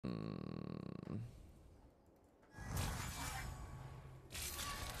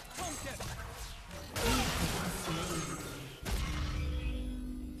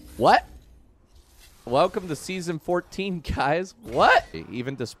What? Welcome to season 14, guys. What?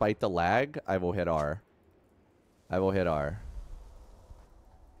 Even despite the lag, I will hit R. I will hit R.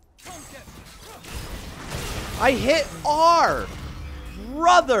 I hit R!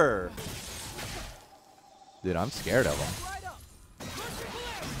 Brother! Dude, I'm scared of him.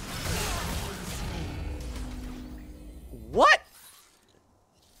 What?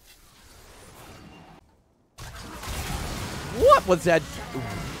 What was that?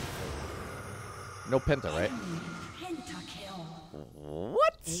 No penta, right?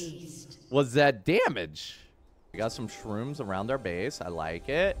 What was that damage? We got some shrooms around our base. I like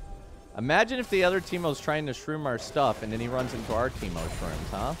it. Imagine if the other Teemo's trying to shroom our stuff and then he runs into our Teemo shrooms,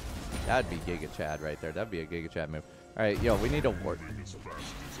 huh? That'd be Giga Chad right there. That'd be a Giga Chad move. All right, yo, we need to work.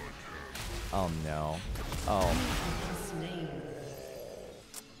 Oh, no. Oh.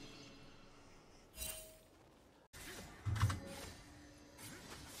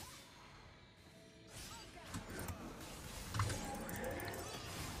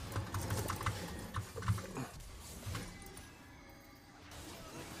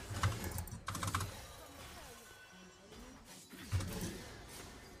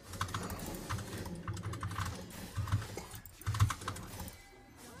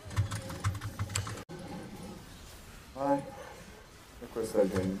 Vai, questa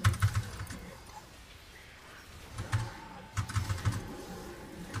gente.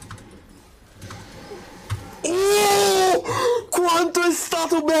 Oh! Quanto è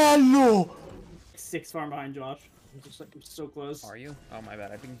stato bello! 6 farm behind Josh. I'm just like, I'm so close. Are you? Oh my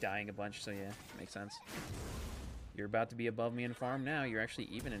bad. I've been dying a bunch, so yeah, makes sense. You're about to be above me in farm now. You're actually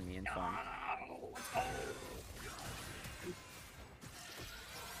even in me in farm.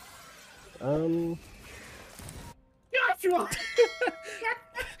 Joshua!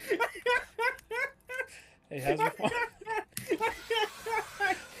 Hey, how's your farm?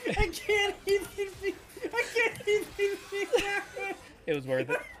 I can't even be. I can't even be. It was worth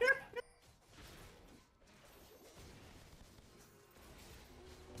it.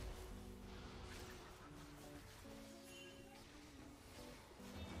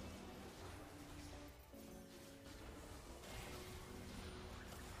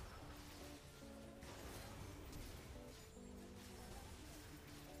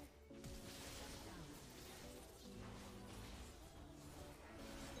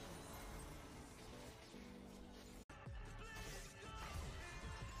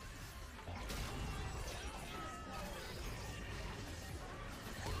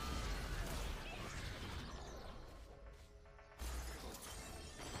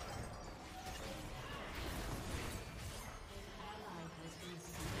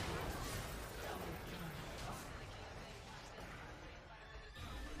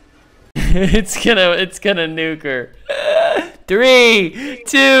 It's gonna nuke her. 3,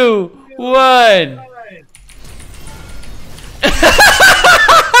 2, 1.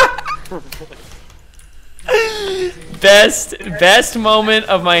 Best moment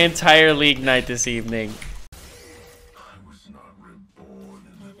of my entire league night this evening.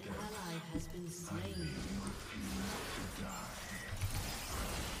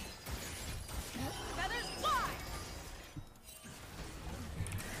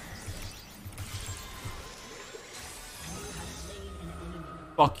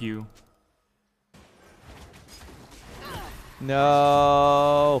 Fuck you.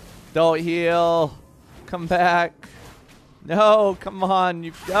 No. Don't heal. Come back. No, come on.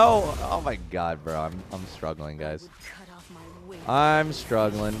 You no. Oh my god, bro. I'm struggling, guys. I'm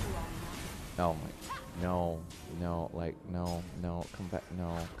struggling. Oh my. No, like no, come back.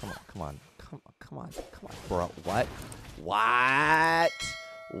 No. Come on, bro. What?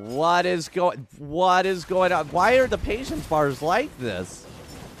 What is going on? Why are the patience bars like this?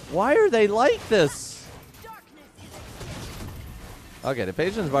 Why are they like this? Okay, the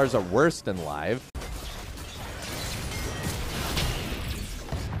patience bars are worse than live.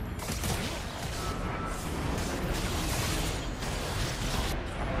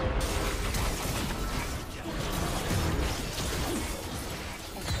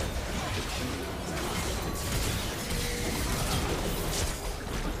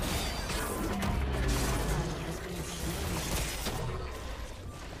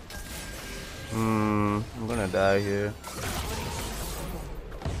 I'm gonna die here.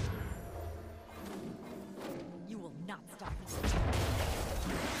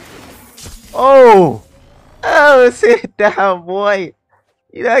 Oh! Oh, sit down, boy.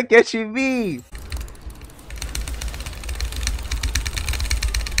 You don't get you me.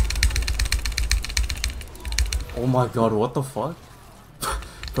 Oh my god, what the fuck?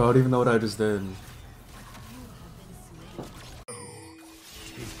 Bro, I don't even know what I just did.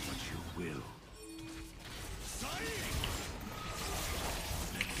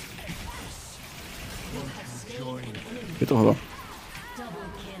 Vitu hyvä.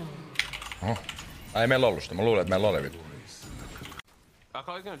 Ai meillä lollusta, mä luulen, että meillä oli vitu.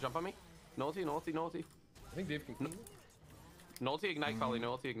 Akali's gonna jump on me. Nulty, nulty, nulty. I think Dave can clean. Nulty ignite, Kali,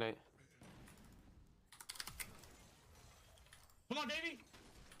 nulty ignite. Come on, Davey.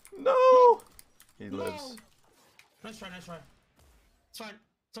 No! He lives. Nice try, nice try. It's fine.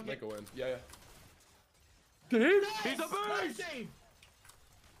 It's okay. Make a win. Yeah, yeah. Dave! He's a Nice beast! save!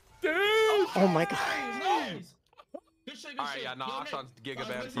 Oh my god. Nice! Good shit, good Alright, shit. yeah, no, Yo, Oxon's Nick, Giga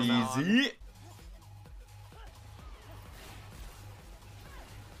Band wait from for now on. Easy.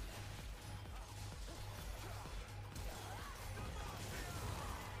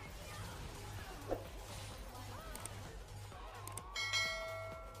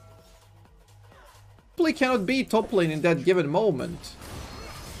 Simply cannot be top lane in that given moment.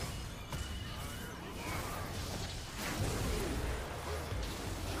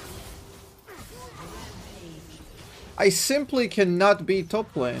 I simply cannot be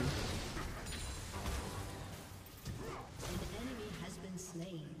top lane.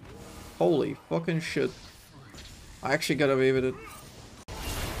 Holy fucking shit. I actually got away with it.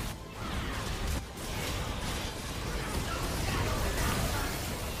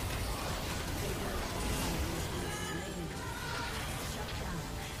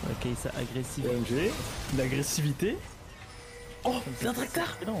 Ok, ça agressif. OMG, l'agressivité. Oh, c'est un tracteur.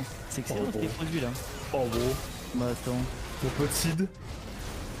 C'est excellent ce qui est produit là. Oh bon. Bah attends. Mon pote Sid.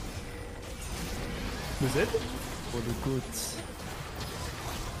 Vous êtes pour le côte.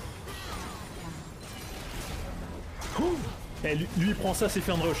 Oh eh, lui il prend ça, c'est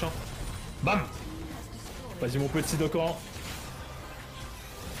fait un rush hein. Bam. Vas-y mon petit Sid encore.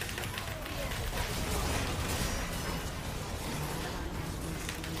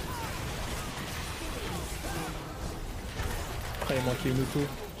 Ah, il manquait une auto.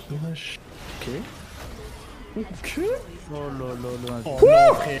 Dommage. Ok. Ok. Oh là là là. Oh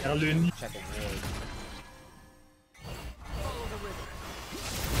non, frère, le nid.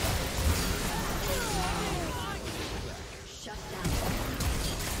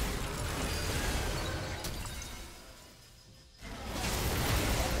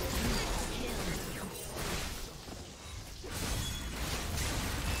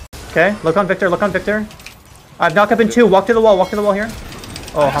 Okay, look on Victor, look on Victor. I've knocked up in 2. Walk to the wall here.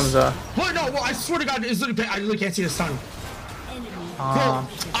 Oh, Hamza. What? No, well, I swear to God, it's literally, I literally can't see the stun. Bro,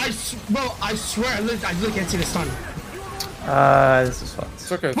 I swear, I literally can't see the stun. This is fucked.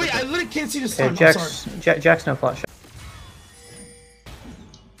 It's okay. Wait, I literally can't see the stun. Okay, I'm sorry. Jack's no flash.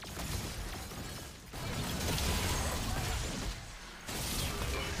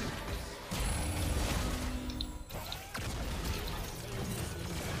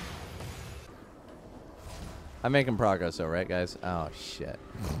 I'm making progress though, right guys? Oh shit.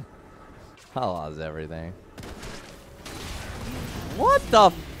 I lost everything. What the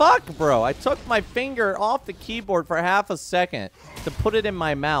fuck, bro? I took my finger off the keyboard for half a second to put it in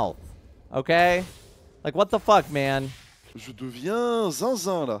my mouth. Okay? Like, what the fuck, man? Je deviens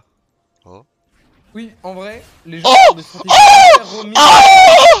zinzin là. Oui, en vrai, les gens ont des stratégies hyper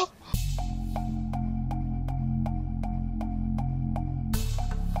remises.